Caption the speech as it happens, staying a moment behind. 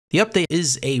The update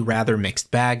is a rather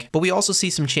mixed bag, but we also see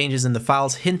some changes in the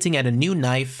files hinting at a new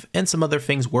knife and some other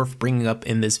things worth bringing up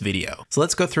in this video. So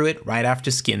let's go through it right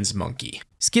after Skins Monkey.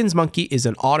 Skins Monkey is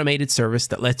an automated service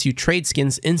that lets you trade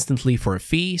skins instantly for a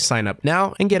fee, sign up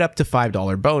now, and get up to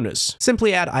 $5 bonus.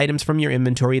 Simply add items from your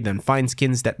inventory, then find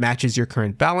skins that matches your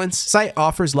current balance. Site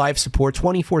offers live support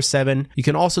 24/7. You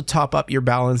can also top up your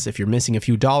balance if you're missing a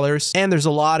few dollars, and there's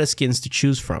a lot of skins to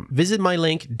choose from. Visit my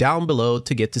link down below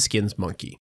to get to Skins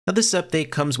Monkey. Now this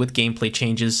update comes with gameplay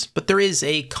changes, but there is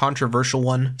a controversial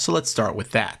one, so let's start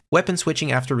with that. Weapon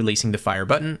switching after releasing the fire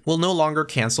button will no longer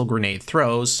cancel grenade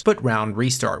throws, but round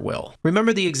restart will.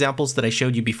 Remember the examples that I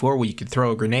showed you before where you could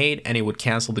throw a grenade and it would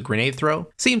cancel the grenade throw?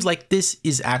 Seems like this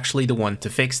is actually the one to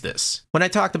fix this. When I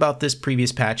talked about this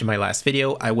previous patch in my last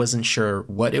video, I wasn't sure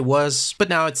what it was, but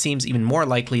now it seems even more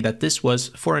likely that this was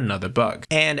for another bug.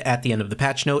 And at the end of the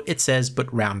patch note, it says,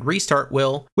 but round restart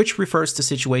will, which refers to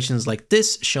situations like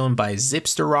this shown by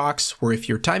Zipster Rocks, where if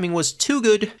your timing was too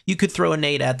good, you could throw a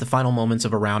nade at the final moments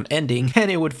of a round ending and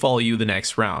it would follow you the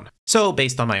next round. So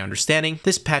based on my understanding,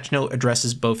 this patch note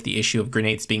addresses both the issue of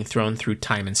grenades being thrown through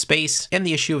time and space, and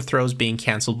the issue of throws being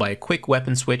cancelled by a quick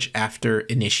weapon switch after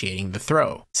initiating the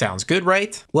throw. Sounds good,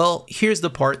 right? Well, here's the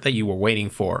part that you were waiting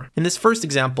for. In this first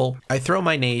example, I throw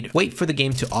my nade, wait for the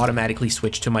game to automatically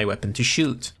switch to my weapon to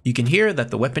shoot. You can hear that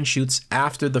the weapon shoots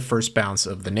after the first bounce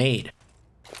of the nade.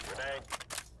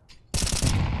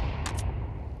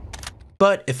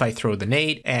 But if I throw the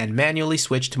nade and manually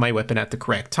switch to my weapon at the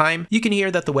correct time, you can hear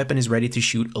that the weapon is ready to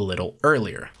shoot a little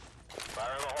earlier.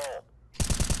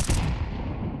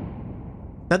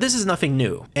 Now this is nothing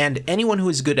new, and anyone who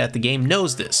is good at the game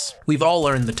knows this. We've all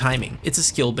learned the timing. It's a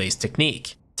skill-based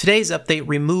technique. Today's update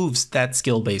removes that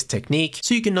skill-based technique,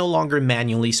 so you can no longer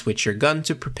manually switch your gun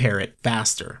to prepare it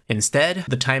faster. Instead,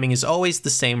 the timing is always the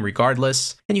same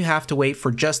regardless, and you have to wait for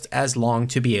just as long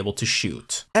to be able to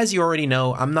shoot. As you already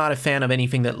know, I'm not a fan of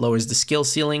anything that lowers the skill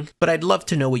ceiling, but I'd love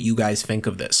to know what you guys think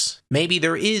of this. Maybe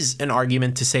there is an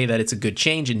argument to say that it's a good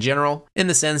change in general, in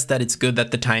the sense that it's good that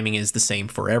the timing is the same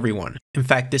for everyone. In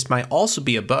fact, this might also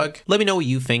be a bug. Let me know what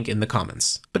you think in the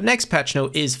comments. But next patch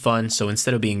note is fun, so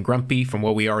instead of being grumpy from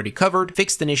what we already covered,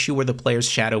 fixed an issue where the player's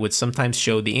shadow would sometimes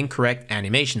show the incorrect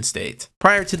animation state.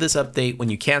 Prior to this update, when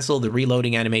you cancel the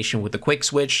reloading animation with the quick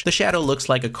switch, the shadow looks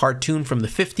like a cartoon from the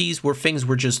 50s where things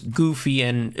were just goofy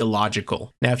and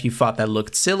illogical. Now if you thought that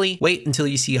looked silly, wait until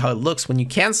you see how it looks when you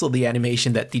cancel the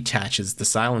animation that detaches the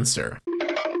silencer.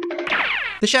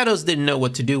 The shadows didn't know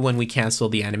what to do when we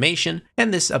canceled the animation,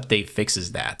 and this update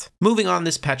fixes that. Moving on,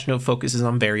 this patch note focuses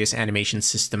on various animation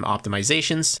system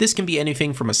optimizations. This can be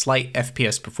anything from a slight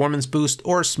FPS performance boost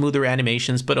or smoother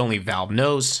animations, but only Valve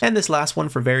knows. And this last one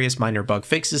for various minor bug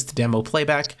fixes to demo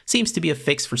playback seems to be a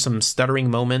fix for some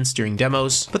stuttering moments during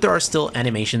demos, but there are still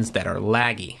animations that are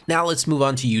laggy. Now let's move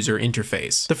on to user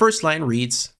interface. The first line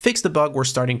reads, fix the bug where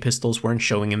starting pistols weren't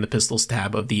showing in the pistols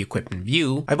tab of the equipment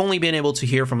view. I've only been able to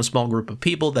hear from a small group of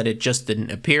people that it just didn't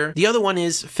appear. The other one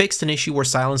is fixed an issue where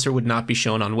silencer would not be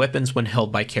shown on weapons when held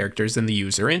by characters in the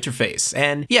user interface.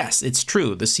 And yes, it's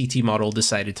true, the CT model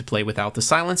decided to play without the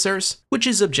silencers, which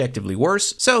is objectively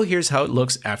worse, so here's how it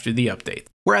looks after the update.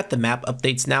 We're at the map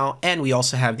updates now, and we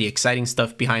also have the exciting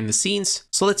stuff behind the scenes,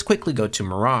 so let's quickly go to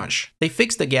Mirage. They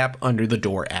fixed the gap under the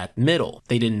door at middle.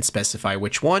 They didn't specify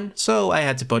which one, so I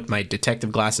had to put my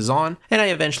detective glasses on, and I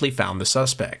eventually found the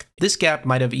suspect. This gap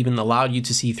might have even allowed you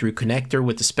to see through connector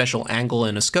with a special angle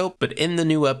and a scope, but in the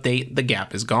new update, the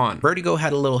gap is gone. Vertigo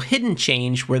had a little hidden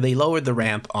change where they lowered the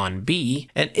ramp on B,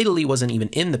 and Italy wasn't even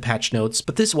in the patch notes,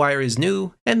 but this wire is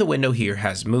new, and the window here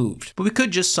has moved. But we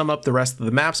could just sum up the rest of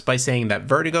the maps by saying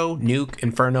that Vertigo, Nuke,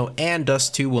 Inferno, and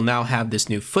Dust 2 will now have this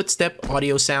new footstep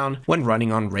audio sound when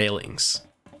running on railings.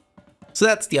 So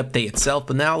that's the update itself,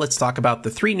 but now let's talk about the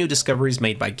 3 new discoveries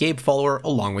made by Gabe Follower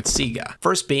along with Sega.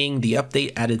 First being, the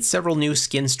update added several new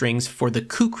skin strings for the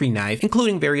Kukri knife,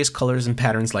 including various colors and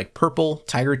patterns like purple,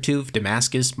 tiger tooth,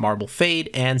 Damascus, marble fade,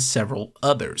 and several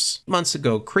others. Months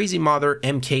ago, Crazy Mother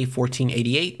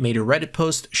MK1488 made a Reddit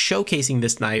post showcasing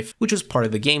this knife, which was part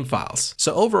of the game files.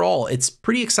 So overall, it's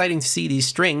pretty exciting to see these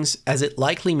strings, as it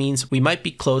likely means we might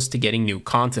be close to getting new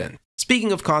content.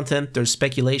 Speaking of content, there's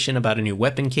speculation about a new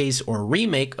weapon case or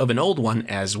remake of an old one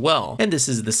as well, and this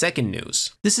is the second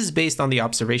news. This is based on the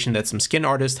observation that some skin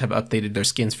artists have updated their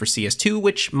skins for CS2,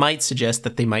 which might suggest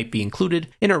that they might be included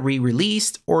in a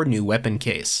re-released or new weapon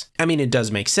case. I mean, it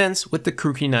does make sense with the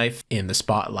Kukri knife in the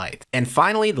spotlight. And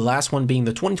finally, the last one being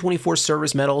the 2024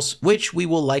 service medals, which we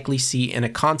will likely see in a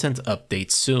content update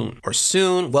soon. Or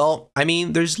soon, well, I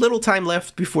mean, there's little time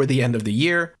left before the end of the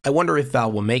year. I wonder if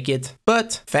Valve will make it,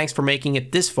 but thanks for making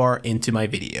it this far into my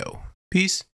video.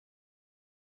 Peace.